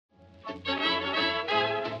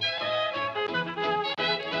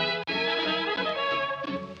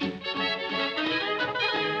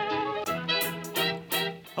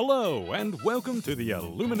Hello, and welcome to the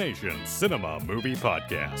Illumination Cinema Movie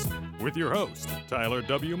Podcast with your host, Tyler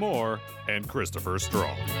W. Moore and Christopher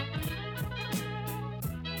Strong.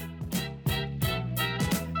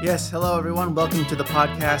 Yes, hello everyone. Welcome to the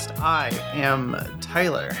podcast. I am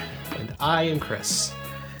Tyler. And I am Chris.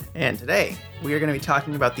 And today we are going to be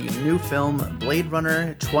talking about the new film Blade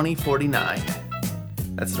Runner 2049.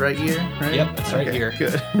 That's the right year, right? Yep, that's the right year.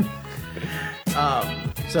 Good.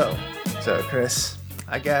 So Chris,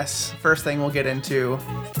 I guess first thing we'll get into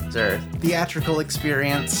is our theatrical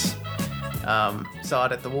experience. Saw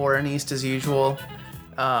it at the Warren East as usual.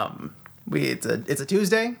 It's a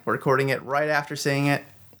Tuesday. We're recording it right after seeing it.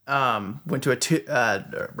 Went to a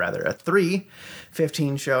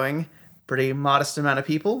 3:15 showing. Pretty modest amount of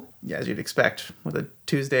people, as you'd expect with a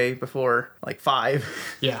Tuesday before like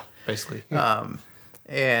 5. Yeah, basically.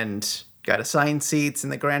 And got assigned seats in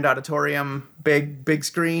the Grand Auditorium, big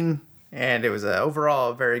screen, and it was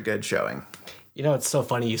overall a very good showing. You know, it's so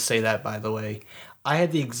funny you say that, by the way. I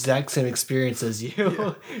had the exact same experience as you.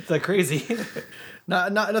 Yeah. It's like crazy.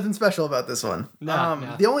 Nothing special about this one.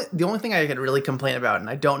 No. The only thing I could really complain about, and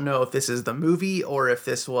I don't know if this is the movie or if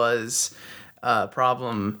this was a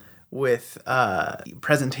problem with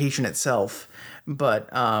presentation itself, but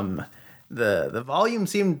the volume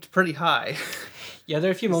seemed pretty high. Yeah,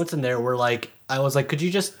 there are a few moments in there where I was like, could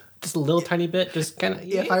you just a little tiny bit, just kind of...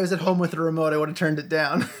 Yeah, if I was at home with the remote, I would have turned it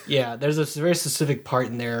down. Yeah, there's a very specific part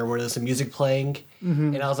in there where there's some music playing,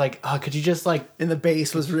 and I was like, oh, could you just and the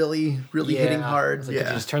bass was really hitting hard. Could you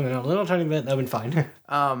just turn it down a little tiny bit? That would be fine.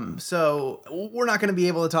 So we're not going to be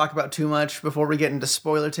able to talk about too much before we get into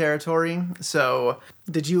spoiler territory. So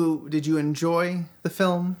did you enjoy the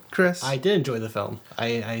film, Chris? I did enjoy the film. I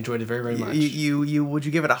enjoyed it very, very much. You would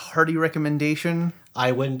you give it a hearty recommendation?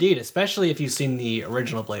 I would indeed, especially if you've seen the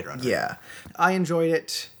original Blade Runner. Yeah, I enjoyed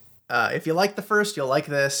it. If you like the first, you'll like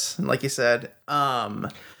this. And like you said, well,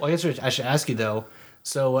 I guess I should ask you though.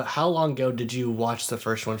 So, how long ago did you watch the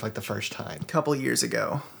first one for the first time? A couple years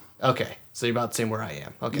ago. Okay, so you're about the same where I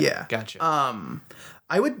am. Okay, yeah, gotcha.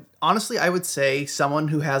 I would say someone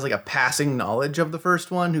who has a passing knowledge of the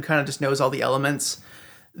first one, who kind of just knows all the elements,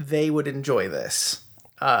 they would enjoy this.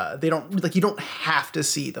 They don't you don't have to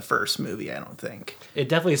see the first movie, I don't think. It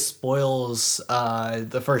definitely spoils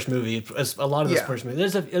the first movie. A lot of this first movie.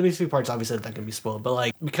 There's at least a few parts obviously that can be spoiled,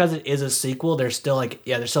 but because it is a sequel, there's still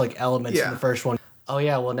elements in the first one. Oh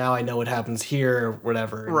yeah, well now I know what happens here or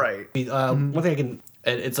whatever. Right. One thing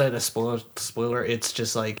it's not a spoiler. It's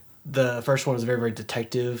just the first one was very, very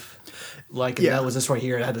detective. And that was this right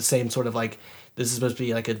here. It had the same sort of this is supposed to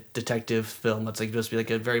be a detective film. It's supposed to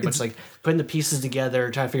be a very much putting the pieces together,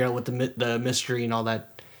 trying to figure out what the mystery and all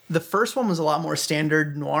that. The first one was a lot more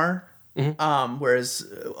standard noir, whereas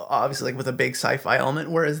obviously with a big sci-fi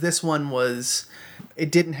element. Whereas this one it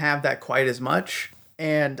didn't have that quite as much,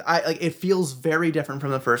 and it feels very different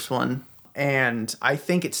from the first one, and I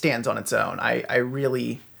think it stands on its own. I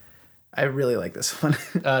really like this one.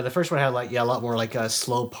 The first one had a lot more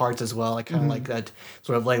slow parts as well, kind of that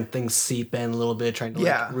sort of letting things seep in a little bit, trying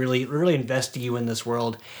to really really invest you in this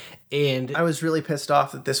world. And I was really pissed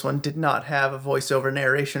off that this one did not have a voiceover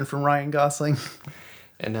narration from Ryan Gosling.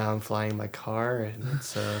 And now I'm flying my car, and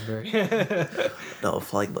it's very. No,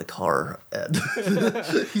 flying my car. Ed.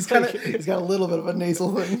 he's got a little bit of a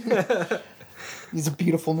nasal thing. He's a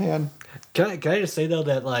beautiful man. Can I just say though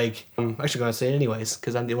that I'm actually going to say it anyways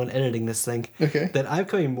because I'm the one editing this thing. Okay. That I'm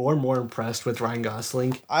becoming more and more impressed with Ryan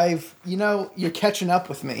Gosling. You're catching up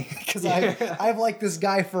with me because I've liked this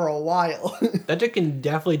guy for a while. That dude can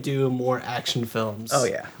definitely do more action films. Oh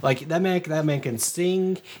yeah. That man can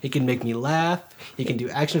sing. He can make me laugh. He can do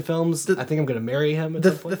action films. I think I'm going to marry him at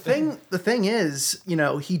some point. The thing is,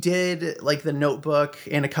 he did The Notebook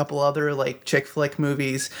and a couple other chick flick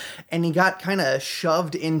movies, and he got kind of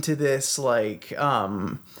shoved into this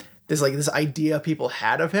this idea people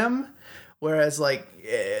had of him, whereas I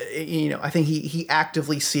think he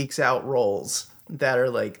actively seeks out roles that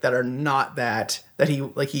are not that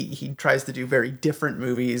he tries to do very different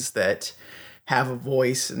movies that have a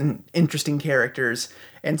voice and interesting characters,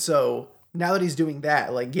 and so now that he's doing that,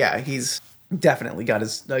 he's definitely got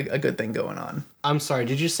a good thing going on. I'm sorry,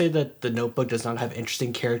 did you say that The Notebook does not have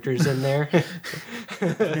interesting characters in there?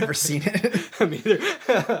 I've never seen it. Me either.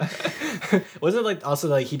 Wasn't it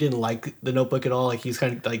also he didn't like The Notebook at all? He's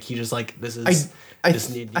kind of he just this is... I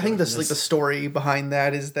think the story behind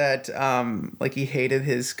that is that he hated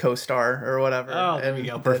his co-star or whatever. Oh, there we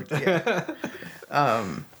go. Perfect.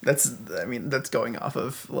 that's going off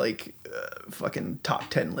of like fucking top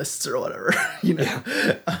 10 lists or whatever, you know.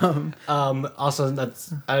 Yeah. Also,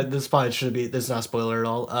 this probably should be. This is not a spoiler at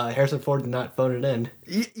all. Harrison Ford did not phone it in.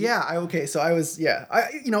 Okay. So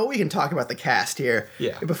we can talk about the cast here.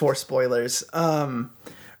 Yeah. Before spoilers. Ryan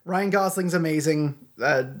Gosling's amazing.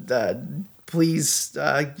 Please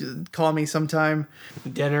call me sometime.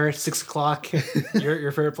 Dinner, 6:00.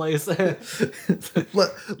 Your favorite place.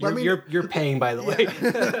 You're paying, by the way.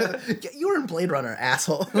 You were in Blade Runner,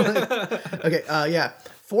 asshole. Okay. Yeah.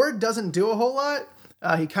 Ford doesn't do a whole lot.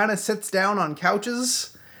 He kind of sits down on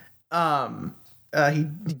couches. He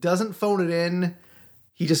doesn't phone it in.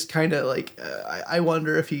 He just kind of like. I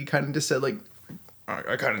wonder if he kind of just said like,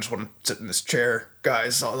 I kind of just want to sit in this chair,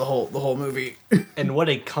 guys, the whole movie. And what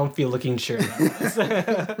a comfy looking chair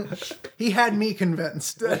that was. He had me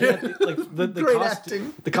convinced. Like the Great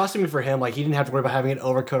acting. The costuming for him, like he didn't have to worry about having an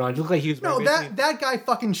overcoat on. He looked like he was. No, that guy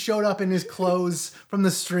fucking showed up in his clothes from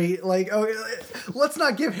the street. Like, let's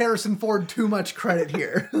not give Harrison Ford too much credit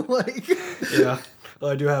here. Like, yeah.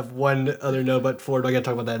 Well, I do have one other note about Ford. I got to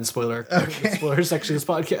talk about that in spoiler section of this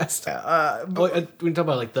podcast. We can talk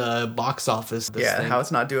about like the box office. Thing. How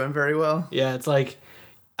it's not doing very well. Yeah, it's like,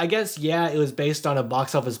 I guess it was based on a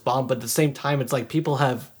box office bomb, but at the same time, it's like people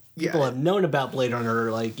have known about Blade Runner,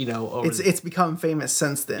 like it's become famous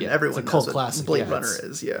since then. Everyone knows what Blade Runner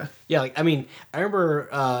is. Yeah. Yeah, like I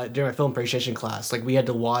remember during my film appreciation class, like we had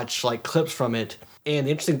to watch like clips from it. And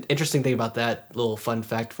the interesting thing about that little fun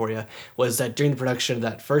fact for you was that during the production of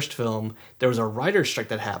that first film, there was a writer's strike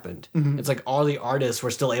that happened. Mm-hmm. It's like all the artists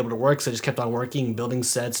were still able to work, so they just kept on working, building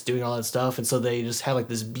sets, doing all that stuff. And so they just had like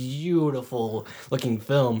this beautiful looking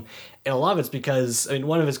film. And a lot of it's because,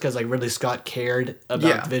 one of it's because like Ridley Scott cared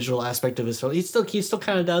about the visual aspect of his film. He still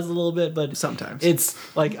kind of does a little bit, but sometimes it's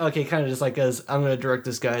like, okay, kind of just like, as I'm going to direct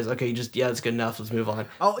this, guys. Okay, that's good enough. Let's move on.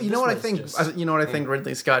 Oh, you know what I think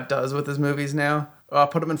Ridley Scott does with his movies now?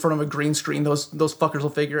 Put them in front of a green screen. Those fuckers will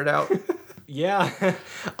figure it out. Yeah.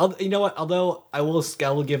 You know what? Although I will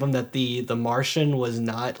give him that the Martian was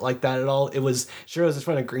not like that at all. It was in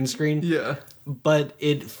front of a green screen. Yeah. But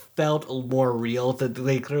it felt more real. That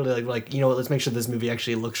they clearly like let's make sure this movie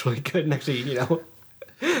actually looks really good and actually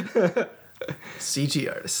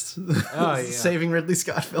CG artists. Oh, yeah. Saving Ridley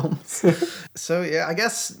Scott films. So yeah, I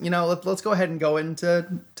guess let's go ahead and go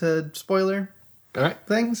into spoiler. All right.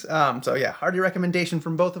 Things. So yeah, hearty recommendation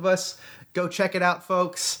from both of us. Go check it out,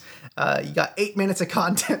 folks. You got 8 minutes of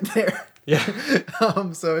content there.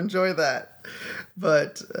 Yeah. So enjoy that.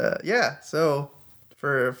 But so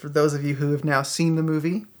for those of you who have now seen the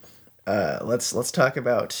movie, let's talk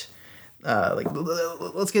about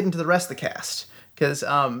let's get into the rest of the cast, because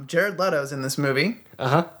Jared Leto's in this movie.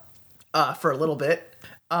 For a little bit.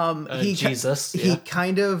 He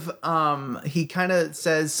kind of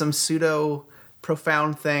says some pseudo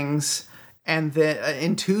profound things, and then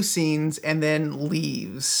in 2 scenes, and then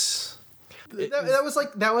leaves. That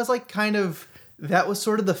was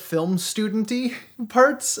sort of the film studenty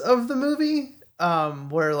parts of the movie,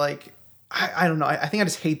 where like I don't know. I think I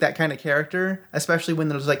just hate that kind of character, especially when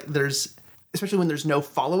there's no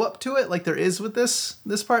follow up to it, like there is with this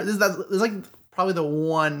part. There's like probably the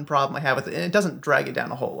one problem I have with it, and it doesn't drag it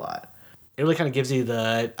down a whole lot. It really kind of gives you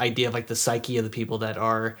the idea of like the psyche of the people that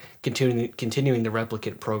are continuing the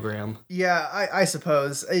replicant program. Yeah, I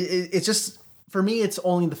suppose. It's just, for me, it's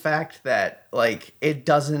only the fact that like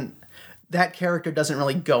that character doesn't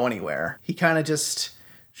really go anywhere. He kind of just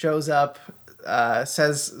shows up,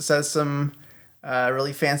 says some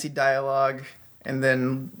really fancy dialogue, and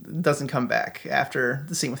then doesn't come back after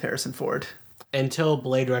the scene with Harrison Ford. Until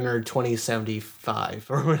Blade Runner 2075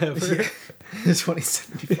 or whatever. Yeah.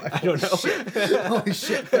 2075. I don't know. Shit. Holy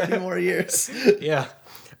shit, 30 more years. Yeah.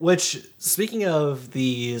 Which, speaking of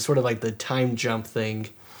the sort of like the time jump thing,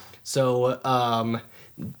 so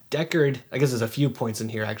Deckard, I guess there's a few points in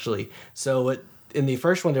here actually. So in the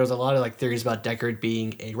first one, there was a lot of like theories about Deckard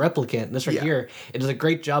being a replicant. And this here, it does a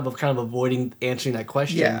great job of kind of avoiding answering that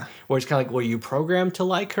question. Yeah. Where it's kind of like, were you programmed to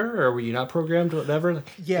like her, or were you not programmed, or whatever?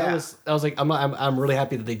 Yeah. I was like, I'm really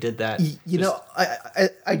happy that they did that.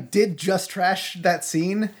 I did just trash that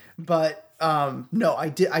scene, but no, I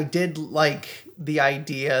did like the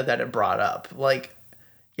idea that it brought up. Like,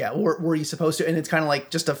 yeah, were you supposed to? And it's kind of like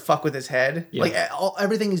just to fuck with his head. Yeah. Like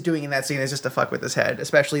everything he's doing in that scene is just to fuck with his head,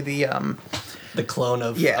 especially the clone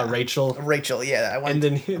of Rachel. Rachel, yeah. I want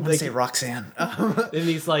to say Roxanne. Then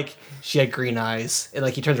he's like, she had green eyes, and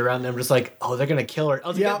like he turns around and I'm just like, oh, they're gonna kill her. I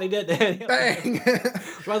was like, yeah, they did. Bang.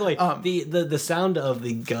 By the way, the sound of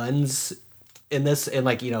the guns in this, and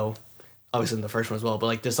like obviously in the first one as well, but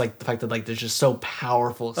like just like the fact that like there's just so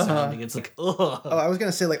powerful sounding. It's like, ugh. Oh, I was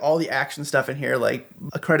gonna say like all the action stuff in here, like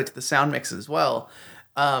a credit to the sound mix as well,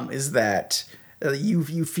 is that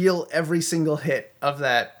you feel every single hit of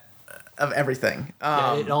that of everything.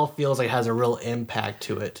 Yeah, it all feels like it has a real impact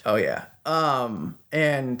to it. Oh yeah.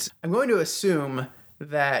 And I'm going to assume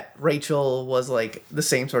that Rachel was like the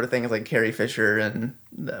same sort of thing as like Carrie Fisher and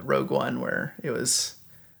the Rogue One, where it was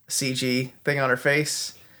a CG thing on her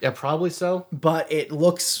face. Yeah, probably so. But it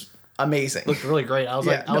looks amazing. Looked really great. I was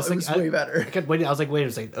it was way better. I kept waiting. I was like, wait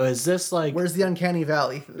a second. Is this like? Where's the Uncanny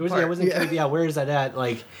Valley? Where is that at?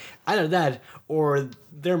 Like, either that or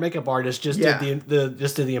their makeup artist just did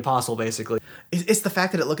the impossible basically. It's the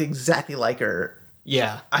fact that it looked exactly like her.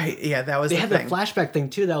 Yeah. That was they the had thing. the flashback thing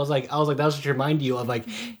too. That was like, that was what to remind you of like,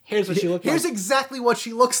 here's what she looked like. Here's exactly what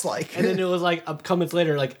she looks like. And then it was like a couple minutes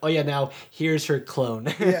later, like, oh yeah, now here's her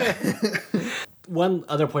clone. Yeah. One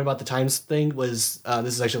other point about the times thing was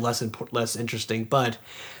this is actually less interesting, but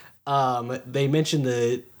they mentioned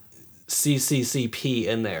the CCCP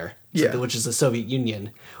in there, which is the Soviet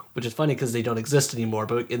Union, which is funny because they don't exist anymore.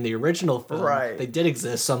 But in the original film, they did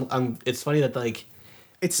exist. So it's funny that like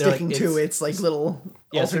it's sticking to its like little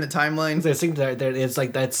alternate timelines. I think that it's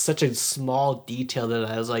like that's such a small detail that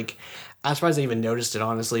I was like, I'm surprised I even noticed it,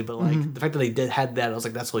 honestly. But like the fact that they had that, I was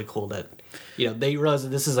like, that's really cool that, you know, they realized that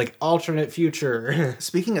this is like alternate future.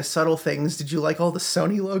 Speaking of subtle things, did you like all the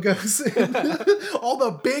Sony logos? All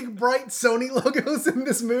the big bright Sony logos in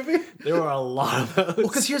this movie? There were a lot of those. Well,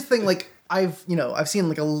 because here's the thing, like I've seen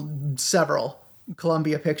like several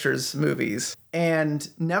Columbia Pictures movies, and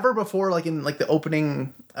never before, like in like the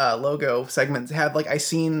opening logo segments, have like I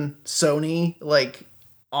seen Sony like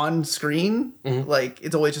on screen. Like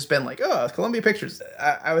it's always just been like, oh, it's Columbia Pictures.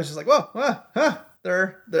 I was just like, whoa,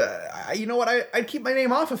 they're you know what? I'd keep my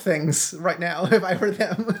name off of things right now if I were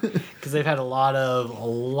them. Because they've had a lot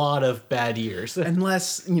of bad years.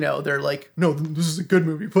 Unless, they're like, no, this is a good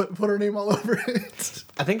movie. Put our name all over it.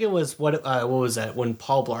 I think it was what was that when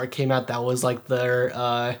Paul Blart came out? That was like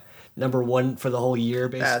their number one for the whole year,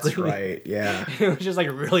 basically. That's right. Yeah. It was just like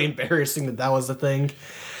really embarrassing that was the thing.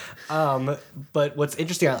 But what's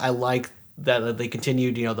interesting, I like that they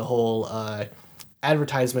continued, the whole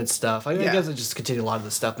advertisement stuff. I guess it just continued a lot of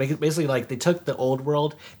the stuff. Basically, like they took the old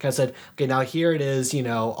world, kind of said, okay, now here it is,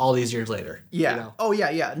 all these years later. Yeah. Oh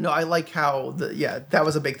yeah. No, I like how that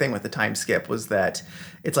was a big thing with the time skip, was that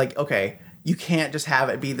it's like, okay, you can't just have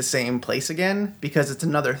it be the same place again because it's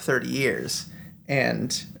another 30 years.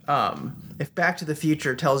 And if Back to the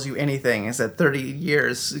Future tells you anything, is that 30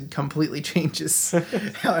 years completely changes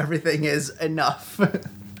how everything is enough.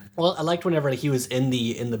 Well, I liked whenever he was in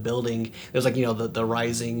the building. It was like, the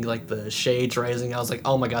rising, like the shades rising. I was like,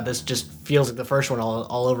 oh my god, this just feels like the first one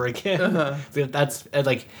all over again. That's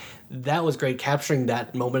like, that was great, capturing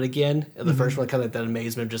that moment again. The first one, kind of like that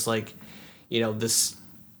amazement, just like, this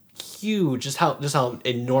huge, just how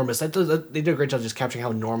enormous. They did a great job just capturing how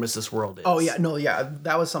enormous this world is. Oh yeah, no, yeah,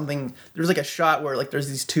 that was something. There's like a shot where like there's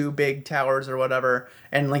these two big towers or whatever,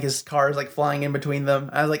 and like his car is like flying in between them.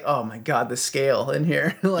 I was like, oh my god, the scale in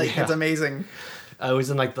here, like it's amazing. I was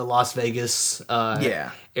in like the Las Vegas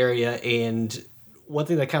area, and one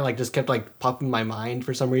thing that kind of like just kept like popping in my mind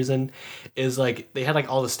for some reason is like they had like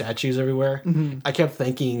all the statues everywhere. I kept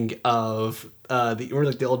thinking of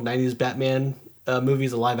the old 90s Batman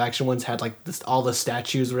movies, the live action ones had like all the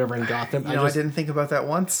statues or whatever in Gotham. I didn't think about that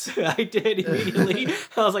once. I did immediately.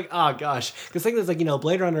 I was like, oh gosh, because the thing is like,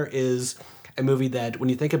 Blade Runner is a movie that when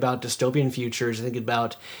you think about dystopian futures, you think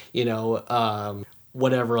about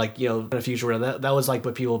whatever, like in a future where that was like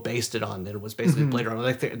what people based it on. It was basically Blade Runner.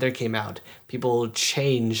 Like there came out, people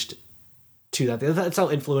changed to that. That's how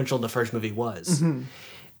influential the first movie was.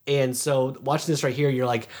 And so watching this right here, you're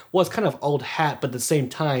like, well, it's kind of old hat, but at the same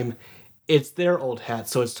time, it's their old hat,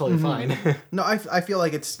 so it's totally fine. No, I feel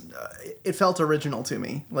like it felt original to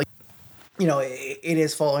me. Like, it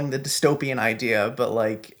is following the dystopian idea, but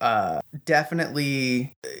like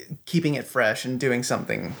definitely keeping it fresh and doing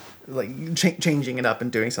something, like changing it up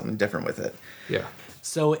and doing something different with it. Yeah.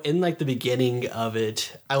 So in like the beginning of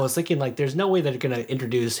it, I was thinking like, there's no way that they're gonna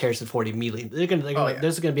introduce Harrison Ford immediately.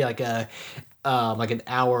 There's gonna be like an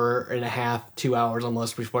hour and a half, 2 hours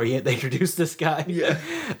almost before they introduce this guy. Yeah.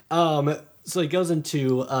 So he goes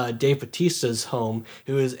into Dave Bautista's home,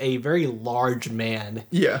 who is a very large man.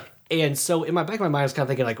 Yeah. And so in my back of my mind, I was kind of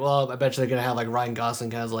thinking like, well, I bet you they're going to have like Ryan Gosling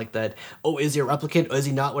kind of like that, oh, is he a replicant? Or is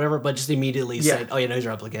he not? Whatever. But just immediately said, oh, yeah, no, he's a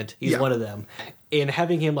replicant. He's one of them. And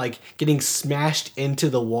having him like getting smashed into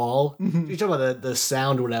the wall, you talk about the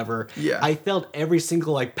sound or whatever. Yeah. I felt every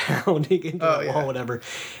single like pounding into the wall, whatever.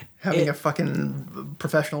 Having a fucking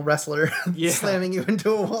professional wrestler slamming you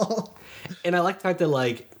into a wall. And I like the fact that,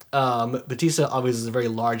 like, Batista obviously is a very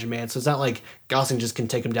large man, so it's not like Gosling just can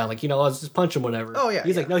take him down, like, let's just punch him, whatever. Oh, yeah.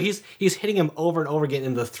 He's like, no, he's hitting him over and over again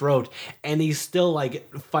in the throat, and he's still,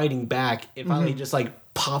 like, fighting back, and finally he just,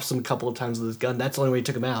 like, pops him a couple of times with his gun. That's the only way he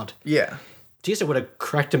took him out. Yeah. Batista would have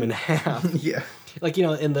cracked him in half. Yeah. Like,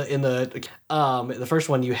 in the first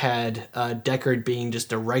one, you had Deckard being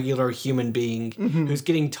just a regular human being who's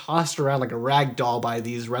getting tossed around like a rag doll by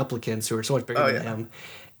these replicants who are so much bigger than him.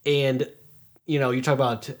 And, we talked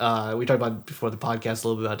about before the podcast a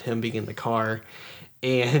little bit about him being in the car.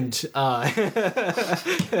 And let's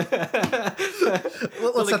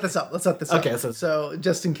set this up. Okay. So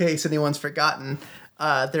just in case anyone's forgotten,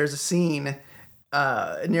 there's a scene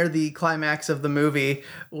near the climax of the movie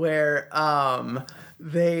where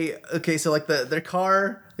their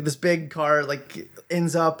car, like this big car, like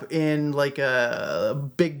ends up in like a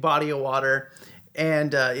big body of water,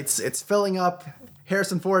 and it's filling up.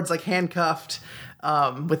 Harrison Ford's like handcuffed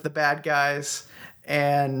with the bad guys,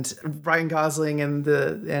 and Ryan Gosling and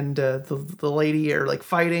the lady are like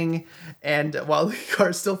fighting, and while the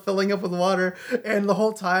car's still filling up with water, and the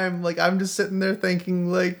whole time like I'm just sitting there thinking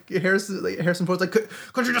like Harrison Ford's like,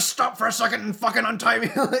 could you just stop for a second and fucking untie me?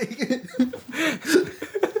 Like,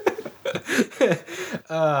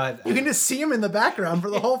 you can just see him in the background for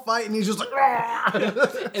the whole fight, and he's just like, and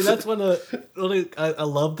that's when I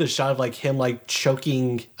love the shot of like him like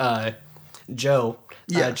choking Joe.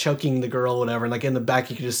 Choking the girl, whatever, and like in the back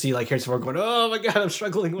you can just see like Harrison Ford going, "Oh my god, I'm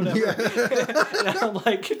struggling," whatever. And I'm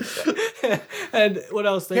like, and what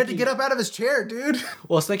I was thinking, he had to get up out of his chair, dude. What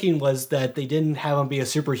I was thinking was that they didn't have him be a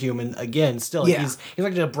superhuman again. Still, he's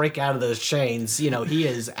not going to break out of those chains. He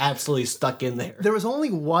is absolutely stuck in there. There was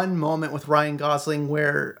only one moment with Ryan Gosling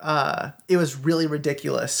where it was really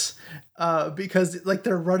ridiculous. Because like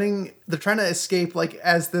they're trying to escape like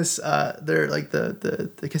as this they're like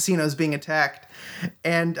the casino is being attacked,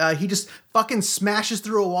 and he just fucking smashes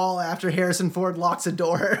through a wall after Harrison Ford locks a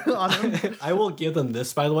door on him. I will give them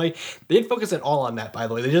this, by the way. They didn't focus at all on that, by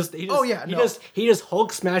the way. He just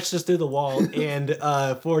Hulk smashes through the wall, and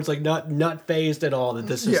Ford's like not phased at all that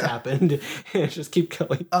this just happened. And just keep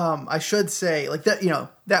going. I should say like that.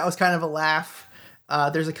 That was kind of a laugh.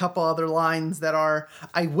 There's a couple other lines that I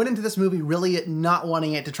went into this movie really not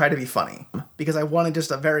wanting it to try to be funny, because I wanted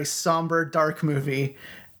just a very somber, dark movie.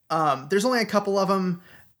 There's only a couple of them.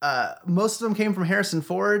 Most of them came from Harrison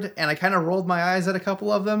Ford, and I kind of rolled my eyes at a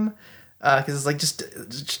couple of them, because it's like,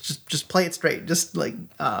 just play it straight. Just like,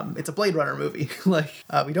 it's a Blade Runner movie. Like,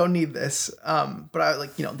 we don't need this. But I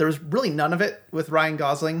there was really none of it with Ryan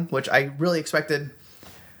Gosling, which I really expected.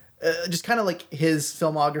 Just kind of like his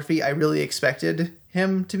filmography, I really expected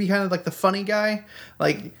him to be kind of like the funny guy.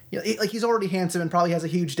 Like, he's already handsome and probably has a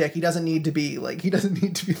huge dick. He doesn't need to be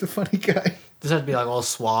the funny guy. Doesn't have to be like all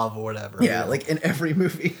suave or whatever. Yeah, like in every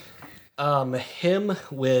movie. Him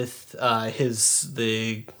with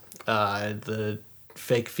the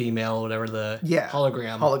fake female, whatever, the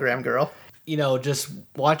hologram girl. Just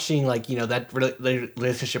watching like that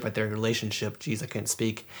relationship right there, Jeez, I couldn't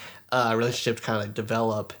speak. Relationships kind of like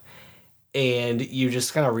develop. And you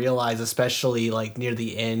just kind of realize, especially like near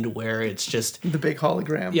the end, where it's just the big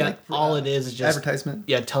hologram. Yeah, all it is just advertisement.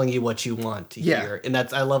 Yeah, telling you what you want to hear. And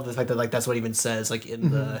I love the fact that like that's what it even says like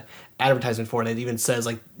in the advertisement for it. It even says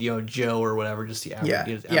like Joe or whatever, just the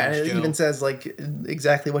average. And it even says like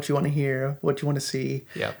exactly what you want to hear, what you want to see.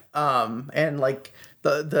 Yeah. And like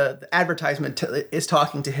the advertisement is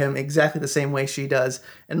talking to him exactly the same way she does,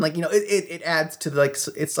 and like it adds to like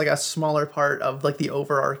it's like a smaller part of like the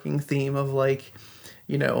overarching theme of like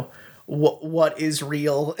what is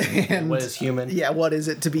real and what is human. Yeah, what is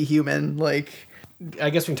it to be human? Like, I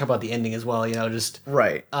guess we can talk about the ending as well. Just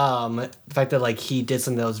right. The fact that like he did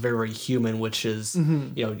something that was very, very human, which is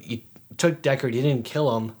he took Deckard, he didn't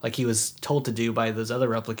kill him like he was told to do by those other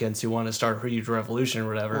replicants who want to start a huge revolution or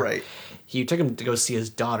whatever. Right. He took him to go see his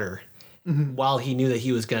daughter while he knew that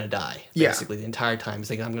he was going to die. Basically, the entire time he's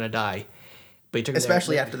thinking, I'm going to die. But he took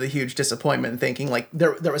especially after the huge disappointment, thinking like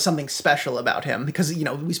there was something special about him, because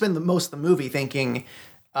we spend most of the movie thinking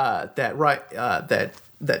that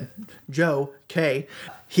Joe K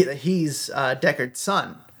he's Deckard's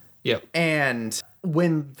son. Yep. And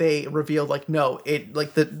when they revealed like no, it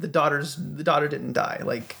like the daughter didn't die,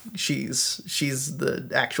 like she's the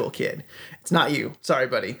actual kid, it's not you, sorry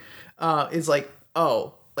buddy, it's like,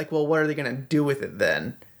 oh, like, well, what are they gonna do with it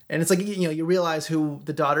then? And it's like you realize who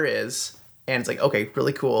the daughter is, and it's like, okay,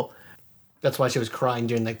 really cool. That's why she was crying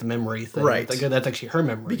during like the memory thing. Right. Like, that's actually her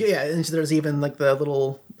memory. Yeah, and there's even like the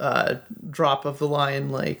little drop of the line,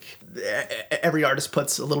 like every artist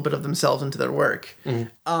puts a little bit of themselves into their work. And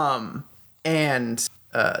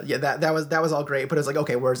that was all great, but it's like,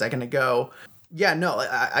 okay, where's that going to go? Yeah, no,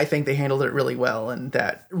 I think they handled it really well, and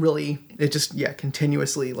that really, it just,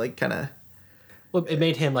 continuously, like, kind of... Well, it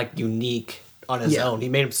made him, like, unique on his own. He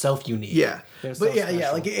made himself unique. Yeah. But the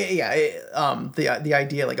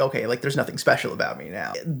idea, like, okay, like, there's nothing special about me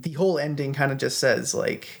now. The whole ending kind of just says,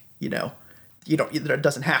 like, there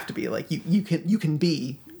doesn't have to be, like, you can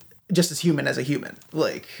be just as human as a human.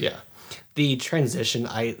 Like... Yeah. The transition,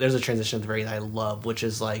 there's a transition at the very end I love, which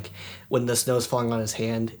is like when the snow's falling on his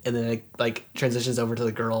hand and then it like transitions over to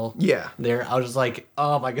the girl. Yeah. There, I was just like,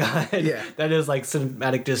 oh my god. Yeah. That is like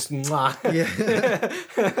cinematic, just mwah.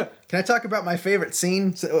 Yeah. Can I talk about my favorite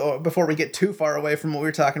scene before we get too far away from what we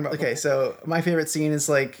were talking about? Okay, so my favorite scene is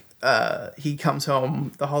like he comes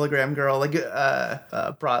home, the hologram girl like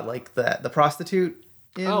brought like the prostitute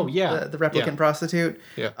in. Oh yeah. The replicant prostitute.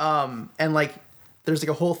 Yeah. And like there's like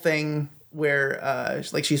a whole thing where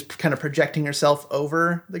like she's kind of projecting herself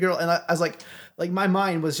over the girl, and I was like my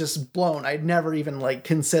mind was just blown. I'd never even like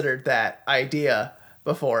considered that idea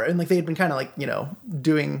before, and like they'd been kind of like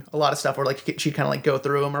doing a lot of stuff where like she'd kind of like go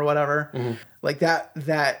through them or whatever. Like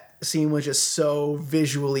that scene was just so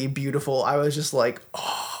visually beautiful. I was just like,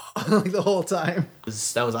 oh, like the whole time.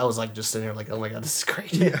 I was like just sitting there like, oh my god, this is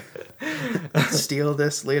great. Yeah. Steal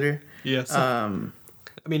this later. Yes.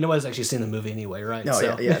 I mean, nobody's actually seen the movie anyway, right? No,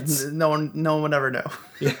 so yeah. No one would ever know.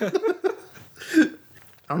 Yeah. I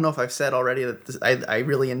don't know if I've said already that I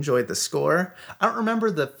really enjoyed the score. I don't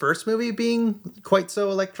remember the first movie being quite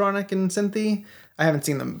so electronic and synthy. I haven't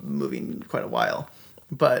seen the movie in quite a while,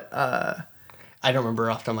 but I don't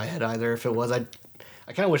remember off the top of my head either. If it was, I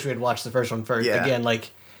kind of wish we had watched the first one first. Yeah. Again,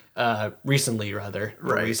 like recently rather,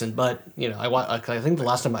 right? Recent, but I think the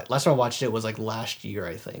last time I watched it was like last year.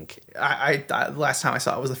 I think I the last time I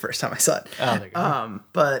saw it was the first time I saw it. Oh, there you go.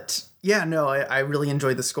 But yeah, no, I really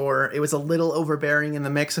enjoyed the score. It was a little overbearing in the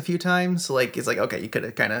mix a few times. Like it's like, okay, you could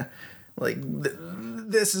have kind of like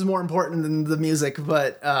this is more important than the music,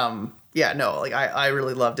 but yeah, no, like I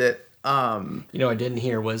really loved it. I didn't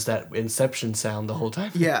hear was that Inception sound the whole time.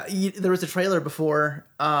 Yeah, there was a trailer before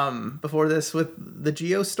this with the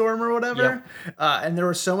Geostorm or whatever, and there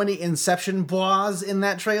were so many Inception bois in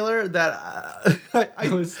that trailer that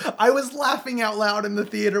I was laughing out loud in the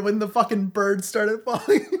theater when the fucking birds started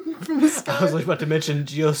falling from the sky. I was like about to mention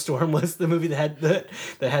Geostorm was the movie that had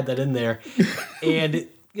that in there, and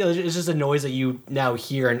it's just a noise that you now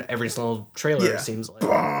hear in every single trailer. Yeah. It seems like.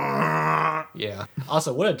 Yeah.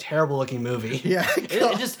 Also, what a terrible looking movie. Yeah.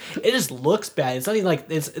 It just looks bad. It's nothing like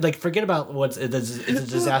it's like forget about it's a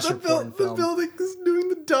disaster porn film. The building is doing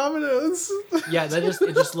the dominoes. Yeah,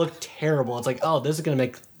 it just looked terrible. It's like, oh, this is gonna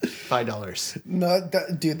make $5. No,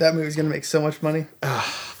 that movie's gonna make so much money.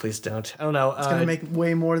 Please don't. I don't know. It's gonna make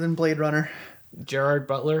way more than Blade Runner. Gerard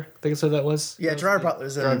Butler, I think so that was. Yeah, Gerard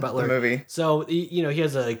Butler's in the movie. So he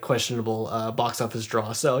has a questionable box office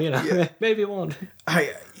draw. So maybe it won't.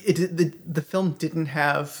 The film didn't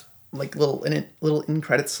have like little in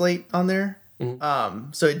credit slate on there,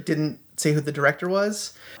 so it didn't say who the director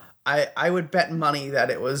was. I would bet money that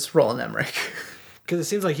it was Roland Emmerich, because it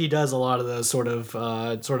seems like he does a lot of those sort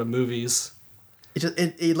of movies.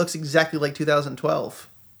 It looks exactly like 2012.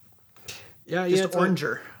 Yeah, just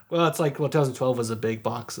oranger. Well, it's like 2012 was a big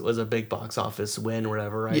box office win or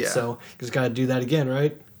whatever, right? Yeah. So just gotta do that again,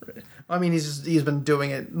 right? I mean, he's been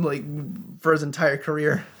doing it like for his entire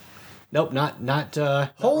career. Nope, not.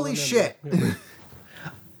 Holy shit!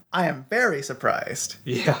 I am very surprised.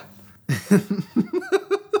 Yeah.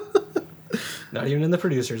 Not even in the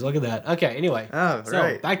producers. Look at that. Okay. Anyway. Oh, so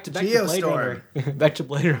right. Back to Blade Runner. Back to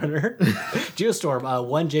Blade Runner. Geostorm.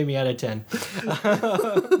 1 Jamie out of 10.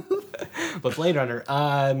 But Blade Runner.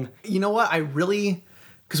 You know what? I really,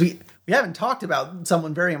 because we haven't talked about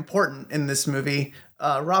someone very important in this movie.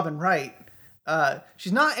 Robin Wright.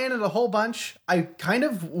 She's not in it a whole bunch. I kind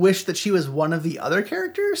of wish that she was one of the other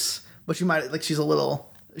characters, but she might she's a little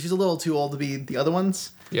too old to be the other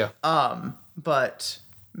ones. Yeah. But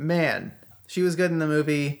man, she was good in the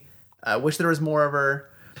movie. I wish there was more of her.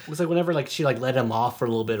 It was like whenever she let him off for a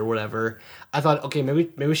little bit or whatever, I thought, okay,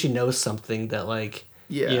 maybe she knows something that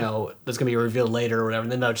that's gonna be revealed later or whatever.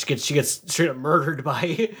 And then no, she gets straight up murdered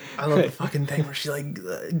by. I love the fucking thing where she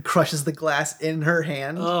crushes the glass in her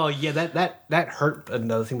hand. Oh yeah, that hurt.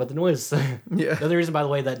 Another thing about the noise. Yeah. The other reason, by the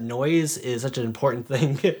way, that noise is such an important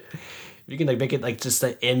thing you can like make it like just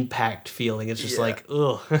the impact feeling. It's just like,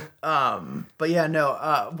 ugh. But yeah,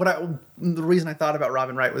 no. The reason I thought about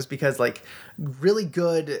Robin Wright was because like really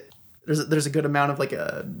good. There's a good amount of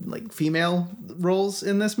like female roles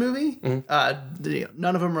in this movie. None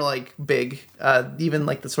of them are like big. Even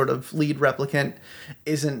like the sort of lead replicant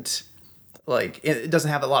isn't like, it doesn't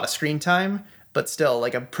have a lot of screen time, but still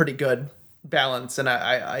like a pretty good balance. And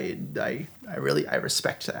I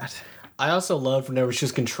respect that. I also loved whenever she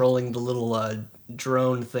was controlling the little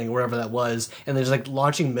drone thing, wherever that was, and there's like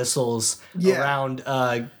launching missiles around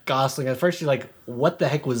Gosling. At first, you're like, "What the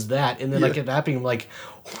heck was that?" And then like it happening, I'm like,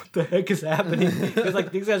 "What the heck is happening?" Because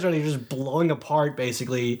like these guys are like, just blowing apart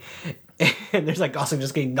basically, and there's like Gosling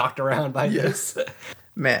just getting knocked around by this.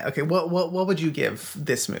 Man, okay, what would you give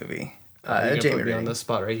this movie? Jamie, put me on the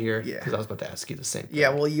spot right here because I was about to ask you the same thing. Yeah,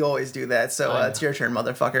 well, you always do that, so it's your turn,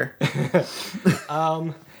 motherfucker.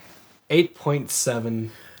 8.7.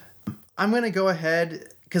 I'm gonna go ahead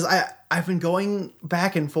because I've been going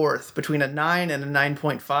back and forth between a 9 and a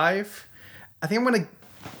 9.5. I think I'm gonna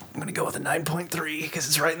go with a 9.3 because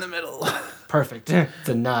it's right in the middle. Perfect. It's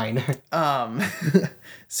a 9.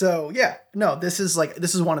 So yeah, no, this is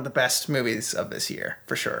one of the best movies of this year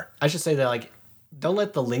for sure. I should say that like, don't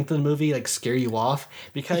let the length of the movie like scare you off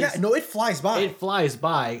because it flies by. It flies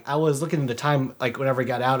by. I was looking at the time like whenever it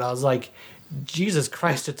got out, I was like, Jesus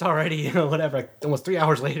Christ, it's already, whatever, almost 3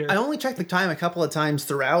 hours later. I only checked the time a couple of times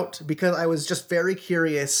throughout because I was just very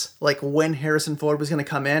curious, like when Harrison Ford was going to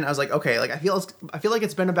come in. I was like, okay, like I feel like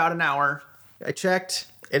it's been about an hour. I checked,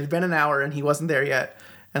 it had been an hour and he wasn't there yet.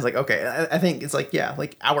 I was like, okay, I think it's like,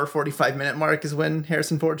 like hour 45 minute mark is when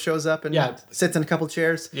Harrison Ford shows up and sits in a couple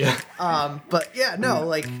chairs. Yeah. But yeah, no,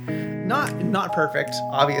 like not perfect,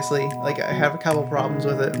 obviously. Like I have a couple problems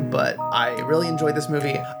with it, but I really enjoyed this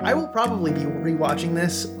movie. I will probably be rewatching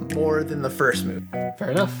this more than the first movie.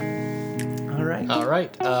 Fair enough. All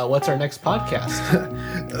right. What's our next podcast?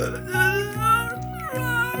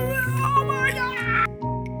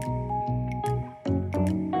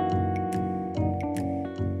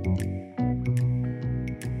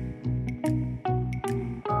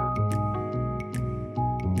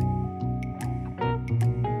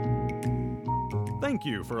 Thank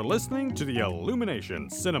you for listening to the Illumination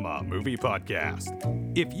Cinema Movie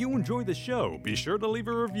Podcast. If you enjoy the show, be sure to leave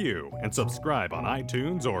a review and subscribe on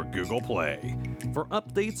iTunes or Google Play. For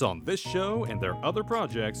updates on this show and their other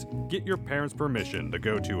projects, get your parents' permission to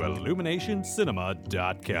go to